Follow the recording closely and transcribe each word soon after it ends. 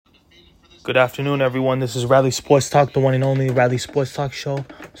Good afternoon, everyone. This is Rally Sports Talk, the one and only Rally Sports Talk show.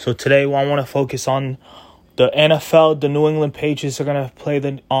 So today I want to focus on the NFL. The New England Patriots are going to play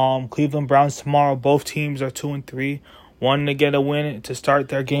the Cleveland Browns tomorrow. Both teams are 2-3, wanting to get a win to start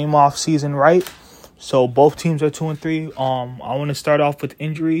their game off season right. So both teams are 2-3. I want to start off with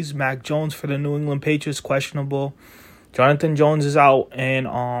injuries. Mac Jones for the New England Patriots, questionable. Jonathan Jones is out,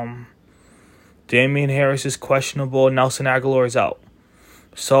 and Damian Harris is questionable. Nelson Aguilar is out.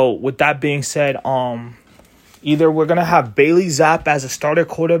 So with that being said, either we're gonna have Bailey Zappe as a starter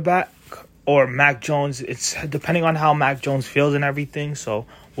quarterback or Mac Jones. It's depending on how Mac Jones feels and everything. So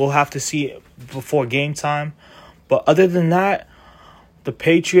we'll have to see it before game time. But other than that, the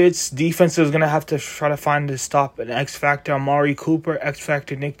Patriots defense is gonna have to try to find to stop an X factor. Amari Cooper, X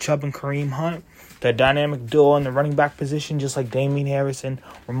factor Nick Chubb and Kareem Hunt. The dynamic duo in the running back position, just like Damian Harris and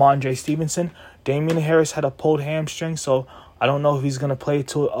Ramondre Stevenson. Damian Harris had a pulled hamstring, so I don't know if he's going to play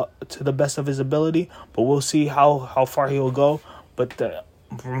to the best of his ability, but we'll see how far he will go. But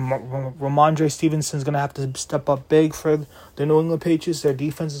Ramondre Stevenson is going to have to step up big for the New England Patriots. Their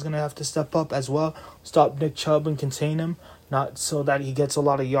defense is going to have to step up as well, stop Nick Chubb and contain him, not so that he gets a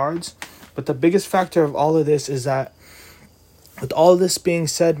lot of yards. But the biggest factor of all of this is that with all this being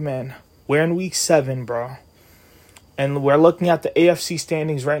said, man, we're in week 7, bro. And we're looking at the AFC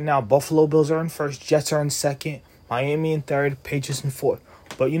standings right now. Buffalo Bills are in first, Jets are in second, Miami in third, Patriots in fourth.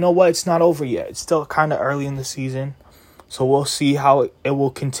 But you know what? It's not over yet. It's still kind of early in the season. So we'll see how it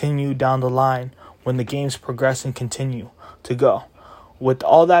will continue down the line when the games progress and continue to go. With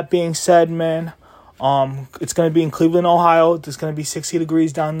all that being said, man, it's going to be in Cleveland, Ohio. It's going to be 60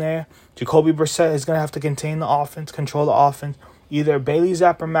 degrees down there. Jacoby Brissett is going to have to contain the offense, control the offense. Either Bailey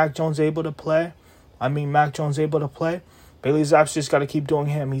Zappe or Mac Jones able to play. Mac Jones able to play. Bailey Zappe's just got to keep doing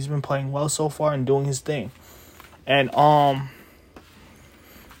him. He's been playing well so far and doing his thing. And,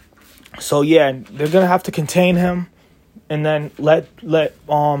 so yeah, they're going to have to contain him and then let Bailey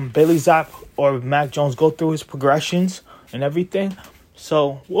Zappe or Mac Jones go through his progressions and everything.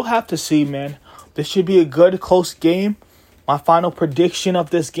 So we'll have to see, man. This should be a good, close game. My final prediction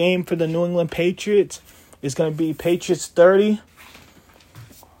of this game for the New England Patriots is going to be Patriots 30,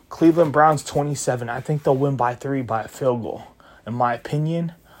 Cleveland Browns 27. I think they'll win by 3 by a field goal. In my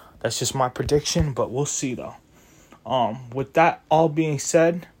opinion, that's just my prediction, but we'll see though. With that all being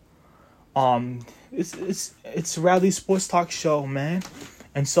said, it's Rally Sports Talk show, man.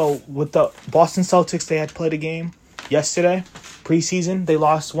 And so with the Boston Celtics, they had played a game yesterday, preseason. They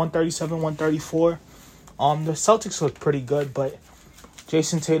lost 137-134. The Celtics look pretty good, but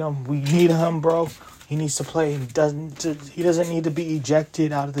Jason Tatum, we need him, bro. He needs to play. He doesn't need to be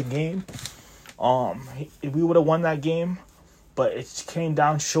ejected out of the game. We would have won that game, but it came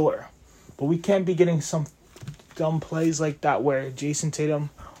down short. But we can't be getting some dumb plays like that where Jason Tatum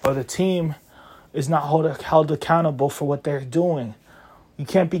or the team is not held accountable for what they're doing. You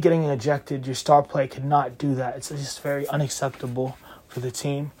can't be getting ejected. Your star player cannot do that. It's just very unacceptable for the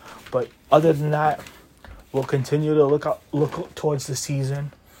team. But other than that, we'll continue to look towards the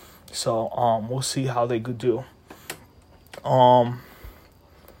season. So we'll see how they could do.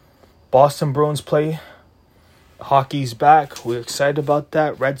 Boston Bruins play. Hockey's back. We're excited about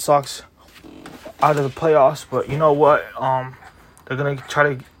that. Red Sox out of the playoffs, but you know what? They're gonna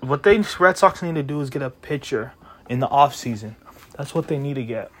try to. What Red Sox need to do is get a pitcher in the off season. That's what they need to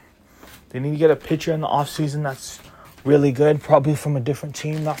get. They need to get a pitcher in the off season that's really good, probably from a different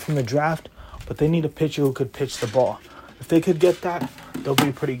team, not from the draft. But they need a pitcher who could pitch the ball. If they could get that, they'll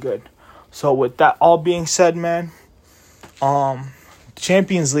be pretty good. So with that all being said, man,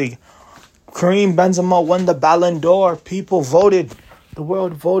 Champions League, Kareem Benzema won the Ballon d'Or. People voted. The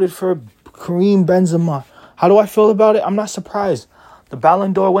world voted for Kareem Benzema. How do I feel about it? I'm not surprised. The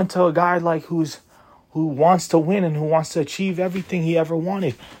Ballon d'Or went to a guy like who wants to win and who wants to achieve everything he ever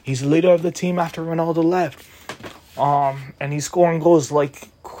wanted. He's the leader of the team after Ronaldo left. And he's scoring goals like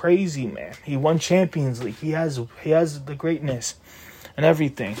crazy, man. He won Champions League. He has the greatness and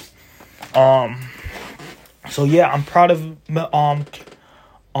everything. So yeah, I'm proud of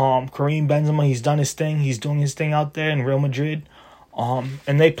Kareem Benzema. He's done his thing. He's doing his thing out there in Real Madrid.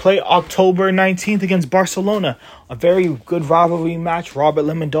 And they play October 19th against Barcelona. A very good rivalry match. Robert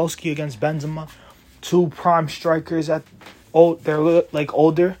Lewandowski against Benzema. 2 prime strikers they're like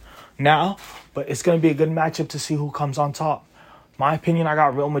older now, but it's going to be a good matchup to see who comes on top. My opinion, I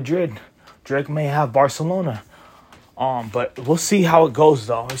got Real Madrid. Drake may have Barcelona. But we'll see how it goes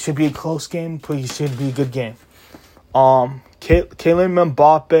though. It should be a close game, but it should be a good game. Kylian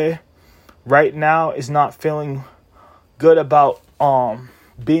Mbappe right now is not feeling good about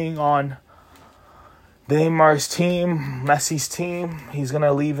being on Neymar's team, Messi's team. He's going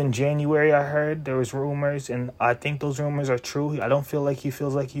to leave in January, I heard. There was rumors, and I think those rumors are true. I don't feel like he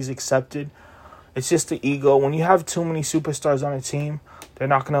feels like he's accepted. It's just the ego. When you have too many superstars on a team, they're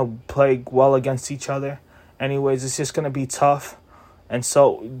not going to play well against each other. Anyways, it's just going to be tough. And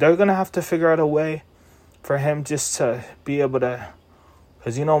so they're going to have to figure out a way for him just to be able to,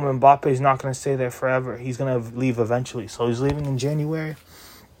 because, Mbappe is not going to stay there forever. He's going to leave eventually. So he's leaving in January.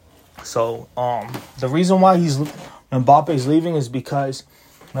 So the reason why Mbappe is leaving is because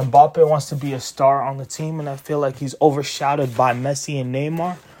Mbappe wants to be a star on the team, and I feel like he's overshadowed by Messi and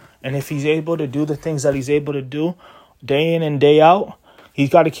Neymar. And if he's able to do the things that he's able to do day in and day out, he's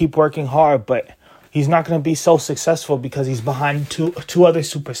got to keep working hard. But he's not going to be so successful because he's behind two other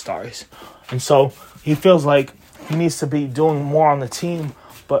superstars. And so he feels like he needs to be doing more on the team,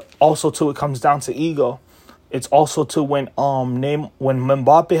 but also too it comes down to ego. It's also too when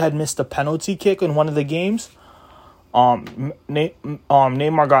Mbappe had missed a penalty kick in one of the games,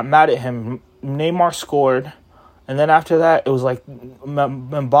 Neymar got mad at him. Neymar scored, and then after that, it was like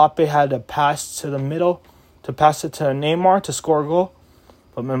Mbappe had to pass to the middle to pass it to Neymar to score a goal,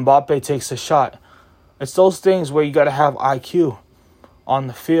 but Mbappe takes a shot. It's those things where you got to have IQ on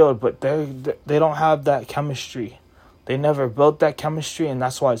the field, but they don't have that chemistry. They never built that chemistry, and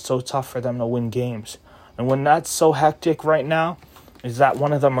that's why it's so tough for them to win games. And when that's so hectic right now, is that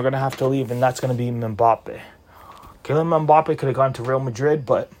one of them are going to have to leave, and that's going to be Mbappe. Kylian Mbappe could have gone to Real Madrid,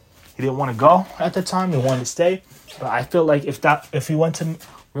 but he didn't want to go at the time. He wanted to stay. But I feel like if he went to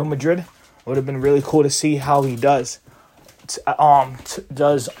Real Madrid, it would have been really cool to see how he does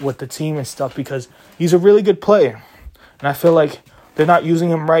with the team and stuff, because he's a really good player. And I feel like they're not using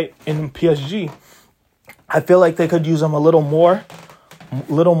him right in PSG. I feel like they could use him a little more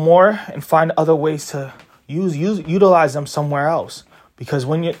and find other ways to utilize them somewhere else. Because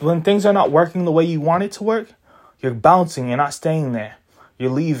when things are not working the way you want it to work, you're bouncing, you're not staying there.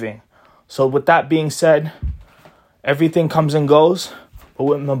 You're leaving. So with that being said, everything comes and goes. But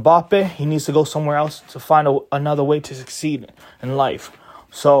with Mbappe, he needs to go somewhere else to find another way to succeed in life.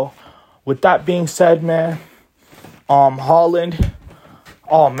 So with that being said, man, Haaland.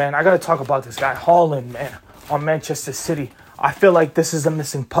 Oh, man, I got to talk about this guy. Haaland, man, on Manchester City. I feel like this is the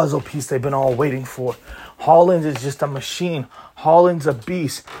missing puzzle piece they've been all waiting for. Haaland is just a machine. Haaland's a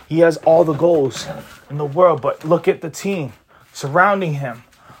beast. He has all the goals in the world, but look at the team surrounding him.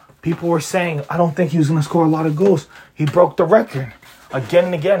 People were saying, I don't think he was going to score a lot of goals. He broke the record again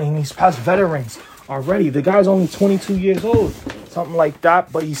and again, and he's past veterans already. The guy's only 22 years old, something like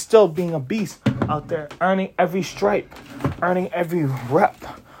that, but he's still being a beast out there, earning every stripe, earning every rep,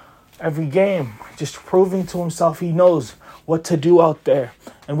 every game, just proving to himself he knows what to do out there.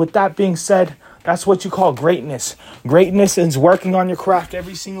 And with that being said, that's what you call greatness. Greatness is working on your craft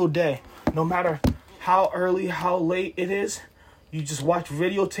every single day. No matter how early, how late it is, you just watch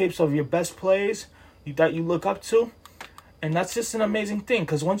videotapes of your best plays that you look up to. And that's just an amazing thing,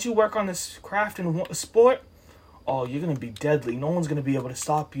 because once you work on this craft and sport, oh, you're going to be deadly. No one's going to be able to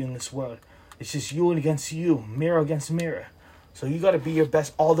stop you in this world. It's just you against you, mirror against mirror. So you got to be your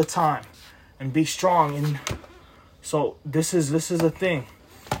best all the time and be strong. And so this is the thing.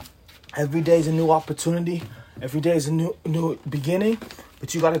 Every day is a new opportunity. Every day is a new beginning.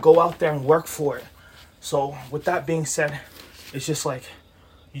 But you got to go out there and work for it. So with that being said, it's just like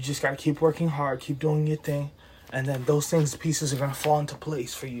you just got to keep working hard, keep doing your thing. And then those pieces are going to fall into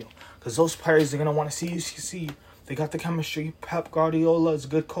place for you. Because those players are going to want to see you succeed. They got the chemistry. Pep Guardiola is a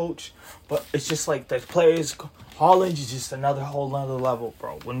good coach. But it's just like the players. Haaland is just whole nother level,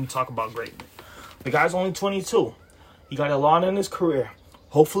 bro, when we talk about greatness. The guy's only 22. He got a lot in his career.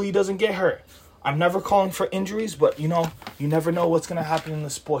 Hopefully he doesn't get hurt. I'm never calling for injuries, but, you never know what's going to happen in the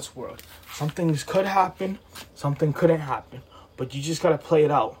sports world. Some things could happen. Something couldn't happen. But you just got to play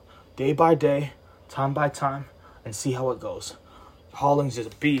it out day by day, time by time, and see how it goes. Haaland's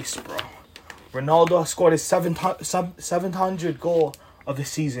just a beast, bro. Ronaldo scored his 700 goal of the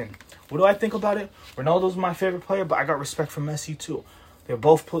season. What do I think about it? Ronaldo's my favorite player, but I got respect for Messi too. They're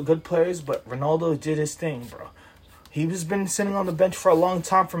both good players, but Ronaldo did his thing, bro. He's been sitting on the bench for a long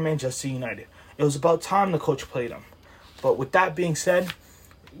time for Manchester United. It was about time the coach played him. But with that being said,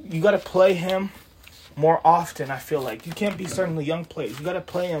 you got to play him more often, I feel like. You can't be starting the young players. You got to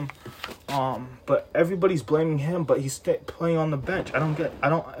play him. But everybody's blaming him, but he's playing on the bench. I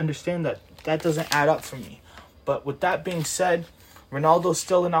don't understand that. That doesn't add up for me. But with that being said, Ronaldo's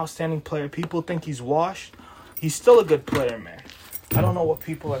still an outstanding player. People think he's washed. He's still a good player, man. I don't know what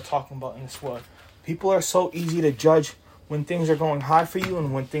people are talking about in this world. People are so easy to judge when things are going high for you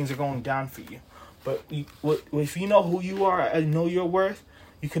and when things are going down for you. But if you know who you are and know your worth,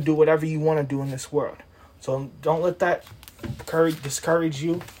 you can do whatever you want to do in this world. So don't let that discourage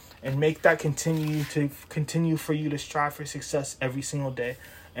you, and make that continue for you to strive for success every single day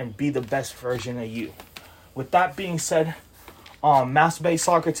and be the best version of you. With that being said, Mass Bay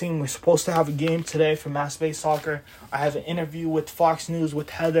soccer team, we're supposed to have a game today for Mass Bay soccer. I have an interview with Fox News with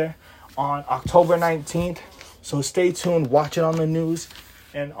Heather on October 19th. So stay tuned, watch it on the news.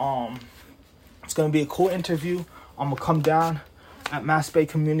 And it's going to be a cool interview. I'm going to come down at Mass Bay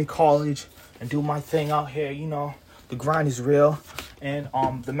Community College and do my thing out here. You know, the grind is real. And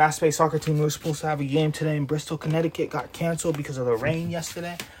the Mass Bay soccer team, we were supposed to have a game today in Bristol, Connecticut. Got canceled because of the rain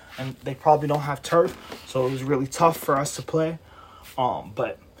yesterday. And they probably don't have turf. So it was really tough for us to play.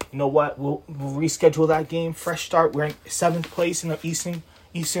 But you know what? We'll reschedule that game. Fresh start. We're in 7th place in the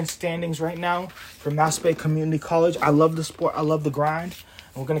Eastern standings right now for Mass Bay Community College. I love the sport. I love the grind.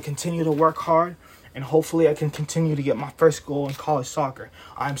 And we're going to continue to work hard. And hopefully I can continue to get my first goal in college soccer.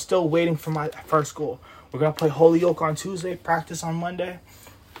 I'm still waiting for my first goal. We're going to play Holyoke on Tuesday, practice on Monday,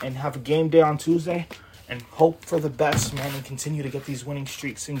 and have a game day on Tuesday. And hope for the best, man, and continue to get these winning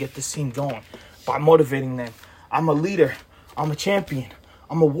streaks and get this team going by motivating them. I'm a leader. I'm a champion.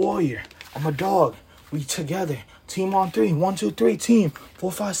 I'm a warrior. I'm a dog. We together. Team on 3. 1, 2, 3. Team.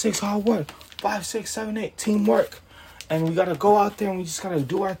 4, 5, 6. Hard work. 5, 6, 7, 8. Teamwork. And we got to go out there and we just got to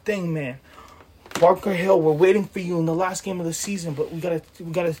do our thing, man. Bunker Hill, we're waiting for you in the last game of the season, but we gotta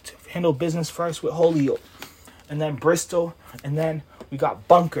handle business first with Holyoke. And then Bristol. And then we got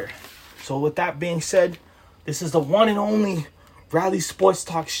Bunker. So with that being said, this is the one and only Rally Sports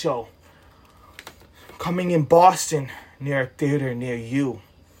Talk show. Coming in Boston, near a theater near you.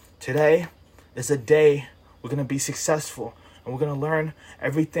 Today is a day we're going to be successful. And we're going to learn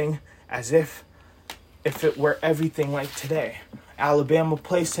everything as if it were everything like today. Alabama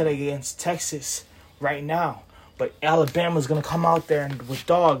plays today against Texas right now. But Alabama's going to come out there and with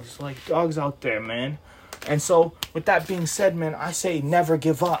dogs, like dogs out there, man. And so with that being said, man, I say never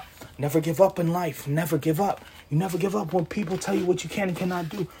give up. Never give up in life. Never give up. You never give up when people tell you what you can and cannot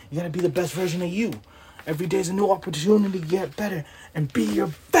do. You got to be the best version of you. Every day is a new opportunity to get better and be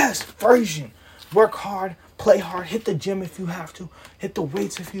your best version. Work hard, play hard, hit the gym if you have to, hit the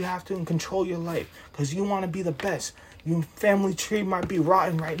weights if you have to, and control your life because you want to be the best. Your family tree might be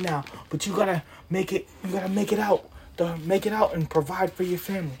rotten right now, but you gotta make it. You gotta make it out. Make it out and provide for your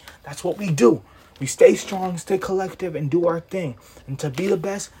family. That's what we do. We stay strong, stay collective, and do our thing. And to be the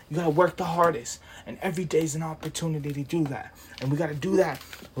best, you gotta work the hardest. And every day is an opportunity to do that. And we gotta do that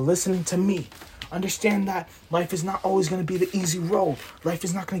listening to me. Understand that life is not always going to be the easy road. Life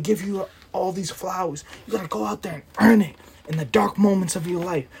is not going to give you all these flowers. You got to go out there and earn it in the dark moments of your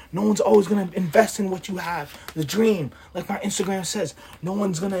life. No one's always going to invest in what you have. The dream, like my Instagram says, no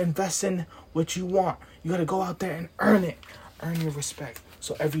one's going to invest in what you want. You got to go out there and earn it. Earn your respect.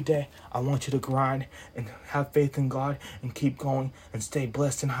 So every day, I want you to grind and have faith in God and keep going and stay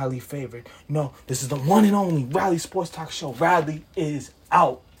blessed and highly favored. You know, this is the one and only Rally Sports Talk Show. Rally is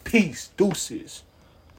out. Peace. Deuces.